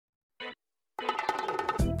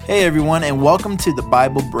Hey everyone, and welcome to the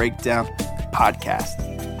Bible Breakdown Podcast.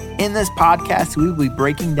 In this podcast, we will be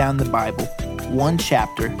breaking down the Bible one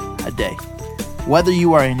chapter a day. Whether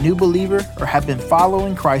you are a new believer or have been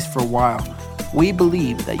following Christ for a while, we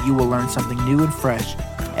believe that you will learn something new and fresh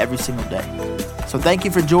every single day. So thank you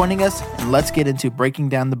for joining us, and let's get into breaking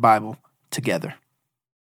down the Bible together.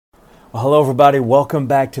 Well, hello, everybody. Welcome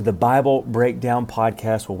back to the Bible Breakdown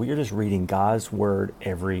Podcast, where we are just reading God's Word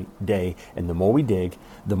every day. And the more we dig,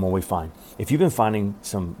 the more we find. If you've been finding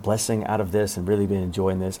some blessing out of this and really been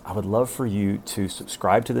enjoying this, I would love for you to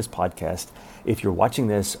subscribe to this podcast. If you're watching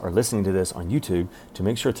this or listening to this on YouTube, to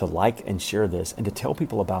make sure to like and share this and to tell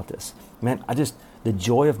people about this. Man, the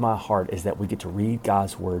joy of my heart is that we get to read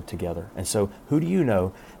God's Word together. And so who do you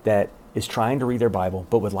know that is trying to read their Bible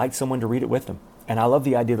but would like someone to read it with them? And I love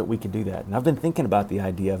the idea that we could do that. And I've been thinking about the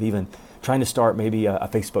idea of even trying to start maybe a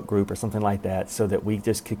Facebook group or something like that so that we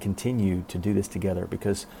just could continue to do this together.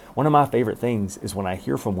 Because one of my favorite things is when I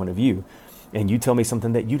hear from one of you and you tell me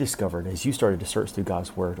something that you discovered as you started to search through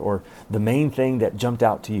God's Word, or the main thing that jumped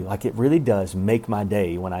out to you. Like, it really does make my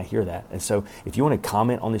day when I hear that. And so if you want to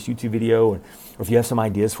comment on this YouTube video, or if you have some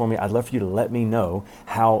ideas for me, I'd love for you to let me know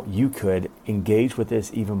how you could engage with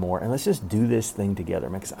this even more. And let's just do this thing together,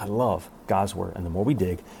 man, because I love God's Word. And the more we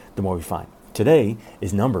dig, the more we find. Today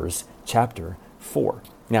is Numbers chapter 4.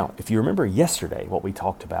 Now, if you remember yesterday, what we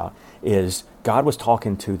talked about is God was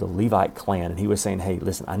talking to the Levite clan, and he was saying, hey,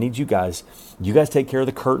 listen, I need you guys take care of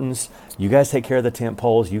the curtains, you guys take care of the tent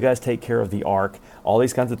poles, you guys take care of the ark, all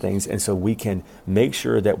these kinds of things. And so we can make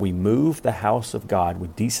sure that we move the house of God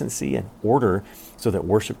with decency and order so that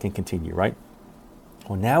worship can continue, right?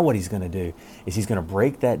 Well, now what he's going to do is he's going to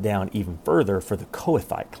break that down even further for the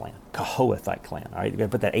Kohathite clan. Kohathite clan, all right? You got to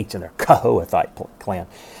put that H in there, Kohathite clan.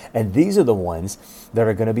 And these are the ones that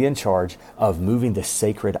are going to be in charge of moving the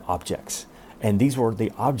sacred objects. And these were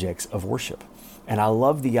the objects of worship. And I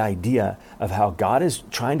love the idea of how God is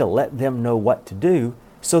trying to let them know what to do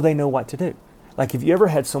so they know what to do. Like, have you ever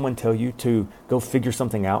had someone tell you to go figure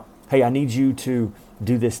something out? Hey, I need you to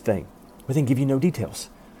do this thing, but then give you no details.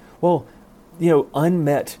 Well,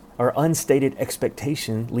 unmet or unstated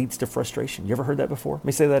expectation leads to frustration. You ever heard that before? Let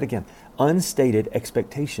me say that again. Unstated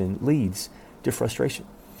expectation leads to frustration.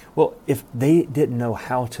 Well, if they didn't know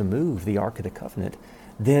how to move the Ark of the Covenant,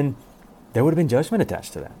 then there would have been judgment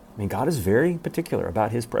attached to that. I mean, God is very particular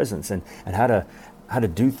about His presence and how to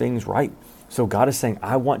do things right. So God is saying,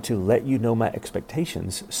 I want to let you know my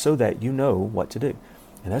expectations so that you know what to do.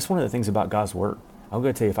 And that's one of the things about God's Word. I'm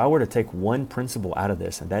going to tell you, if I were to take one principle out of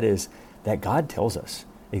this, and that is that God tells us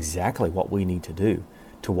exactly what we need to do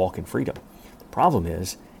to walk in freedom. The problem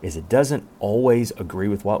is it doesn't always agree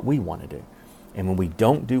with what we want to do. And when we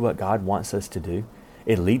don't do what God wants us to do,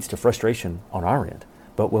 it leads to frustration on our end.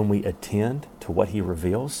 But when we attend to what He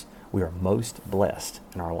reveals, we are most blessed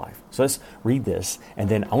in our life. So let's read this, and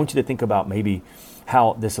then I want you to think about maybe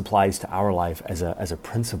how this applies to our life as a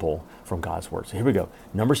principle from God's Word. So here we go.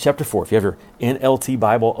 Numbers chapter 4. If you have your NLT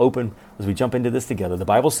Bible open as we jump into this together, the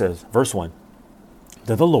Bible says, verse 1,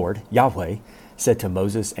 "Then the Lord, Yahweh, said to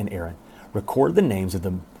Moses and Aaron, record the names of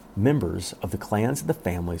the members of the clans and the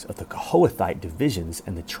families of the Kohathite divisions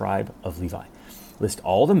and the tribe of Levi. List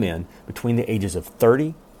all the men between the ages of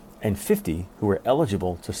 30 and 50 who were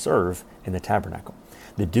eligible to serve in the tabernacle.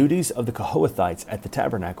 The duties of the Kohathites at the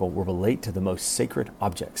tabernacle will relate to the most sacred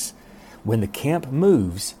objects. When the camp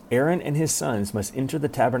moves, Aaron and his sons must enter the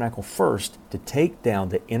tabernacle first to take down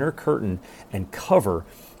the inner curtain and cover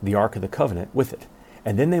the Ark of the Covenant with it.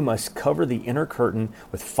 And then they must cover the inner curtain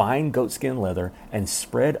with fine goatskin leather and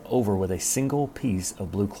spread over with a single piece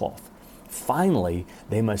of blue cloth. Finally,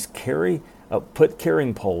 they must put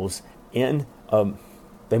carrying poles in.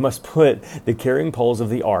 They must put the carrying poles of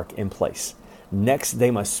the ark in place. Next,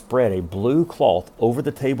 they must spread a blue cloth over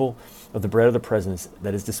the table of the bread of the presence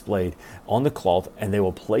that is displayed on the cloth, and they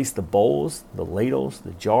will place the bowls, the ladles,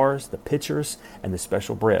 the jars, the pitchers, and the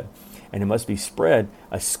special bread. And it must be spread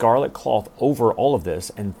a scarlet cloth over all of this,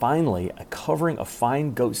 and finally a covering of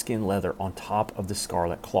fine goatskin leather on top of the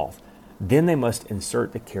scarlet cloth. Then they must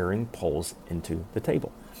insert the carrying poles into the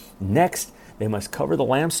table. Next, they must cover the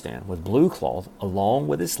lampstand with blue cloth along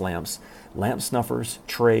with its lamps, lamp snuffers,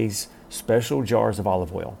 trays, special jars of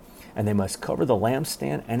olive oil. And they must cover the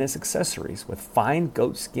lampstand and its accessories with fine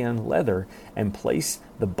goatskin leather and place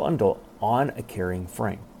the bundle on a carrying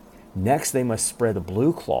frame. Next, they must spread the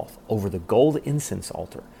blue cloth over the gold incense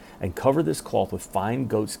altar and cover this cloth with fine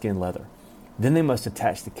goatskin leather. Then they must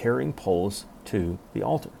attach the carrying poles to the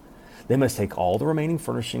altar. They must take all the remaining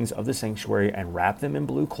furnishings of the sanctuary and wrap them in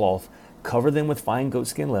blue cloth, cover them with fine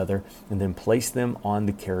goatskin leather, and then place them on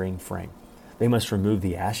the carrying frame. They must remove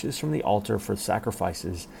the ashes from the altar for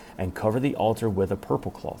sacrifices and cover the altar with a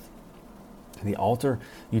purple cloth. The altar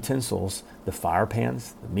utensils, the fire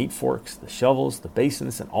pans, the meat forks, the shovels, the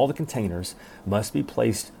basins, and all the containers must be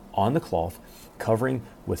placed on the cloth, covering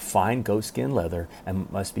with fine goatskin leather,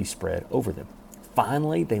 and must be spread over them.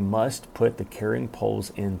 Finally, they must put the carrying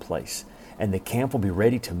poles in place, and the camp will be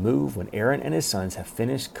ready to move when Aaron and his sons have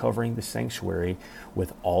finished covering the sanctuary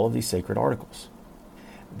with all of these sacred articles.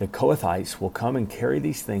 The Kohathites will come and carry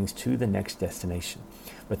these things to the next destination,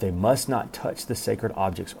 but they must not touch the sacred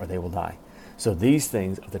objects or they will die. So these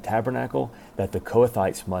things of the tabernacle that the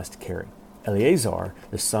Kohathites must carry. Eleazar,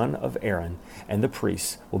 the son of Aaron, and the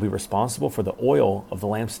priests will be responsible for the oil of the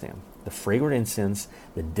lampstand, the fragrant incense,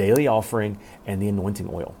 the daily offering, and the anointing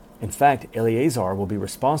oil. In fact, Eleazar will be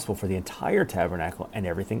responsible for the entire tabernacle and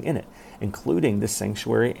everything in it, including the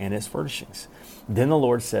sanctuary and its furnishings. Then the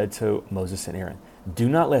Lord said to Moses and Aaron, "Do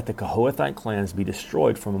not let the Kohathite clans be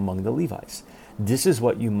destroyed from among the Levites. This is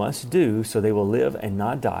what you must do so they will live and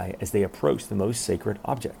not die as they approach the most sacred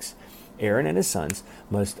objects. Aaron and his sons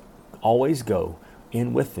must always go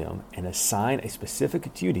in with them and assign a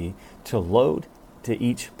specific duty to load to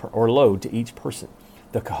each person.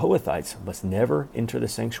 The Kohathites must never enter the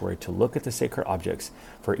sanctuary to look at the sacred objects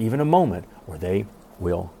for even a moment, or they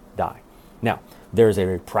will die." Now, there's a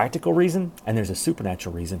very practical reason and there's a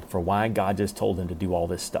supernatural reason for why God just told them to do all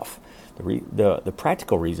this stuff. The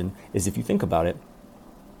practical reason is, if you think about it,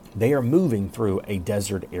 they are moving through a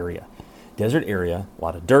desert area. Desert area, a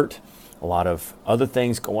lot of dirt, a lot of other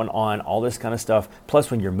things going on, all this kind of stuff.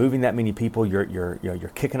 Plus, when you're moving that many people, you're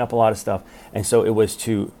kicking up a lot of stuff. And so it was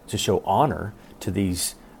to show honor to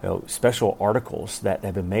these special articles that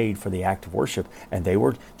have been made for the act of worship, and they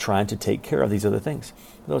were trying to take care of these other things.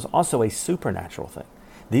 There was also a supernatural thing.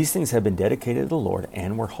 These things had been dedicated to the Lord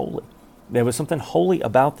and were holy. There was something holy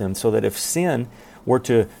about them, so that if sin were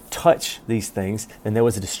to touch these things, then there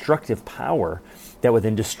was a destructive power that would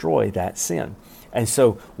then destroy that sin. And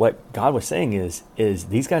so what God was saying is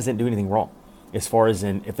these guys didn't do anything wrong. As far as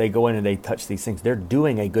in, if they go in and they touch these things, they're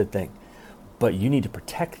doing a good thing. But you need to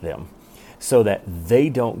protect them so that they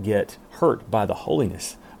don't get hurt by the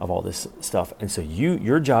holiness of all this stuff. And so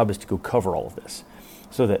your job is to go cover all of this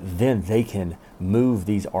so that then they can move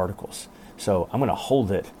these articles. So I'm going to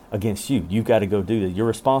hold it against you. You've got to go do that. You're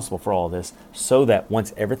responsible for all of this, so that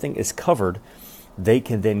once everything is covered, they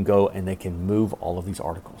can then go and they can move all of these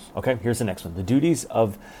articles. Okay, here's the next one. The duties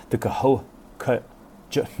of the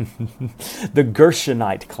the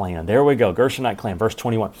Gershonite clan. There we go, Gershonite clan, verse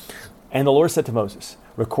 21. And the Lord said to Moses,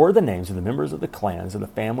 "Record the names of the members of the clans of the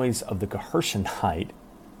families of the Gershonite,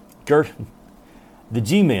 the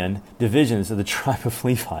G-men divisions of the tribe of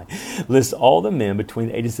Levi. List all the men between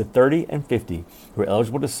the ages of 30 and 50 who are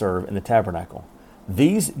eligible to serve in the tabernacle.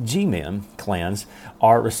 These G-men clans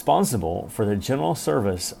are responsible for the general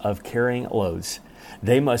service of carrying loads.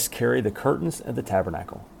 They must carry the curtains of the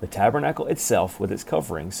tabernacle itself with its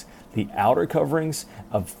coverings, the outer coverings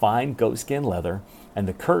of fine goatskin leather, and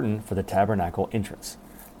the curtain for the tabernacle entrance.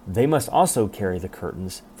 They must also carry the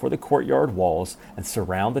curtains for the courtyard walls and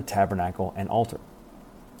surround the tabernacle and altar,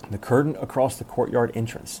 the curtain across the courtyard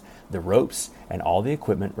entrance, the ropes, and all the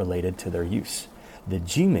equipment related to their use. The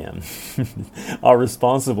G-men are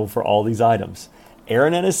responsible for all these items.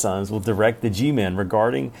 Aaron and his sons will direct the G-men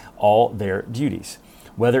regarding all their duties,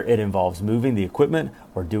 whether it involves moving the equipment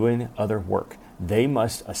or doing other work. They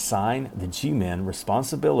must assign the G-men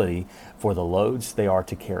responsibility for the loads they are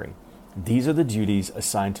to carry. These are the duties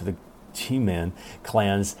assigned to the G-men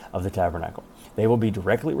clans of the tabernacle. They will be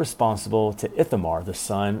directly responsible to Ithamar, the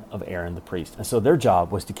son of Aaron the priest." And so their job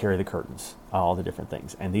was to carry the curtains, all the different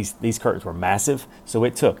things. And these curtains were massive, so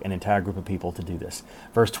it took an entire group of people to do this.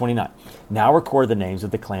 Verse 29, "Now record the names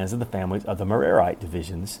of the clans of the families of the Merarite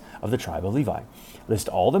divisions of the tribe of Levi. List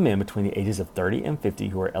all the men between the ages of 30 and 50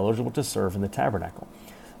 who are eligible to serve in the tabernacle.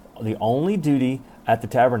 The only duty at the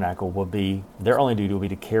tabernacle their only duty will be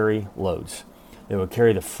to carry loads. They will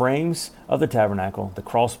carry the frames of the tabernacle, the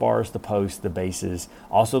crossbars, the posts, the bases,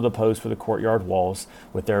 also the posts for the courtyard walls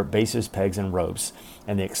with their bases, pegs, and ropes,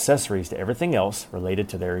 and the accessories to everything else related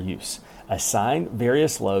to their use. Assign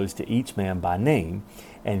various loads to each man by name,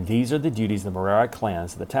 and these are the duties of the Merari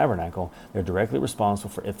clans of the tabernacle. They're directly responsible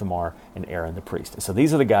for Ithamar and Aaron the priest." So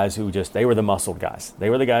these are the guys who they were the muscled guys. They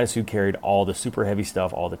were the guys who carried all the super heavy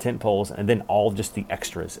stuff, all the tent poles, and then all just the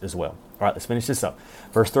extras as well. All right, let's finish this up.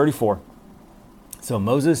 Verse 34. "So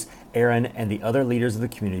Moses, Aaron, and the other leaders of the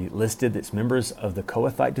community listed its members of the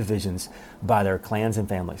Kohathite divisions by their clans and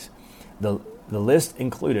families. The The list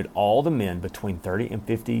included all the men between 30 and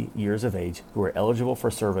 50 years of age who were eligible for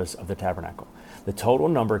service of the tabernacle. The total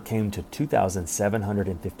number came to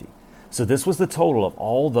 2,750. So this was the total of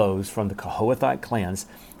all those from the Kohathite clans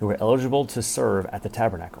who were eligible to serve at the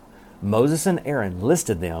tabernacle. Moses and Aaron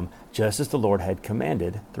listed them just as the Lord had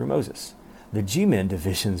commanded through Moses. The G-men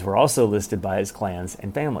divisions were also listed by his clans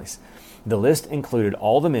and families. The list included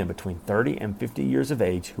all the men between 30 and 50 years of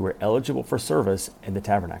age who were eligible for service in the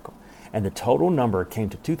tabernacle, and the total number came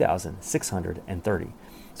to 2,630.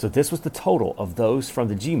 So this was the total of those from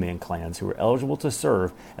the G-men clans who were eligible to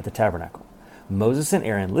serve at the tabernacle. Moses and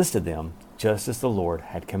Aaron listed them just as the Lord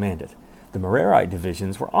had commanded. The Merarite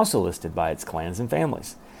divisions were also listed by its clans and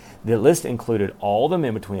families. The list included all the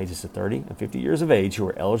men between ages of 30 and 50 years of age who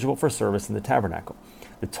were eligible for service in the tabernacle.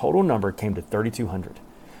 The total number came to 3,200.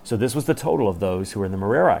 So this was the total of those who were in the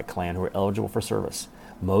Merarite clan who were eligible for service.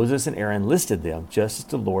 Moses and Aaron listed them just as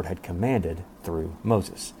the Lord had commanded through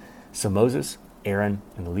Moses. So Moses, Aaron,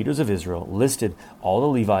 and the leaders of Israel listed all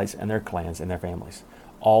the Levites and their clans and their families.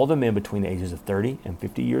 All the men between the ages of 30 and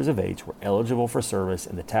 50 years of age were eligible for service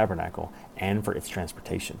in the tabernacle and for its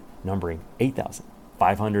transportation, numbering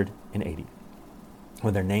 8,580.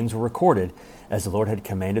 When their names were recorded, as the Lord had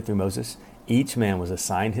commanded through Moses, each man was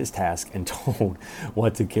assigned his task and told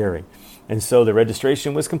what to carry. And so the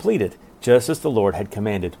registration was completed, just as the Lord had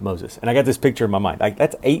commanded Moses. And I got this picture in my mind.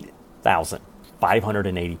 That's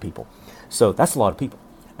 8,580 people. So that's a lot of people.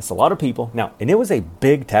 That's a lot of people. Now, and it was a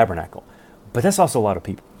big tabernacle, but that's also a lot of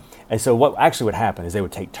people. And so what actually would happen is they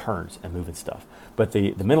would take turns and moving stuff. But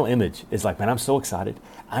the mental image is like, man, I'm so excited.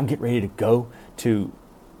 I'm getting ready to go to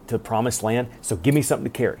the promised land. So give me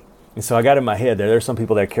something to carry. And so I got in my head there's some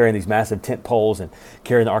people that are carrying these massive tent poles and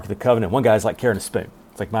carrying the Ark of the Covenant. One guy's like carrying a spoon.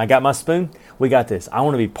 It's like, man, I got my spoon. We got this. I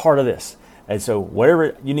want to be part of this. And so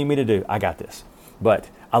whatever you need me to do, I got this. But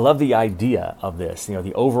I love the idea of this.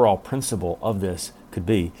 The overall principle of this could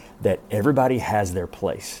be that everybody has their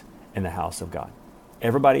place in the house of God.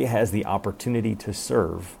 Everybody has the opportunity to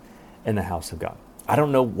serve in the house of God. I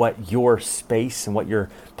don't know what your space and what your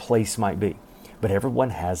place might be, but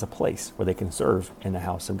everyone has a place where they can serve in the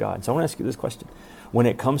house of God. So I want to ask you this question. When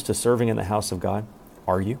it comes to serving in the house of God,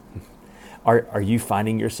 are you? Are you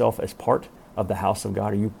finding yourself as part of the house of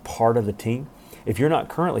God? Are you part of the team? If you're not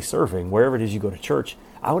currently serving, wherever it is you go to church,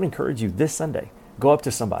 I would encourage you this Sunday, go up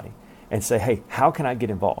to somebody and say, hey, how can I get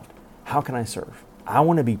involved? How can I serve? I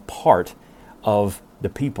want to be part of the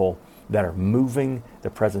people that are moving the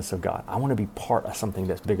presence of God. I want to be part of something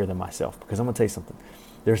that's bigger than myself, because I'm going to tell you something.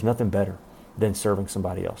 There's nothing better than serving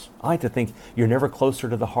somebody else. I like to think you're never closer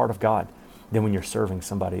to the heart of God than when you're serving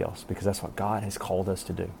somebody else, because that's what God has called us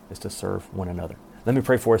to do, is to serve one another. Let me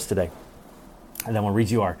pray for us today. And then we'll read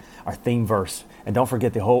you our theme verse. And don't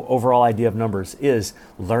forget, the whole overall idea of Numbers is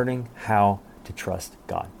learning how to trust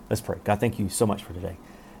God. Let's pray. God, thank you so much for today.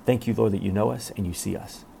 Thank you, Lord, that you know us and you see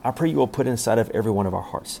us. I pray you will put inside of every one of our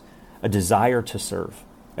hearts a desire to serve,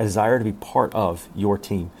 a desire to be part of your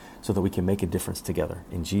team so that we can make a difference together.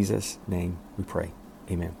 In Jesus' name we pray.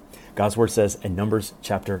 Amen. God's word says in Numbers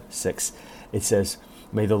chapter 6, it says,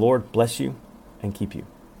 may the Lord bless you and keep you.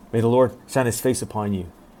 May the Lord shine his face upon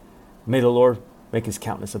you. May the Lord make his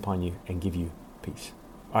countenance upon you and give you peace.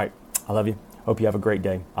 All right. I love you. Hope you have a great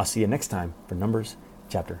day. I'll see you next time for Numbers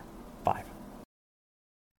chapter 5.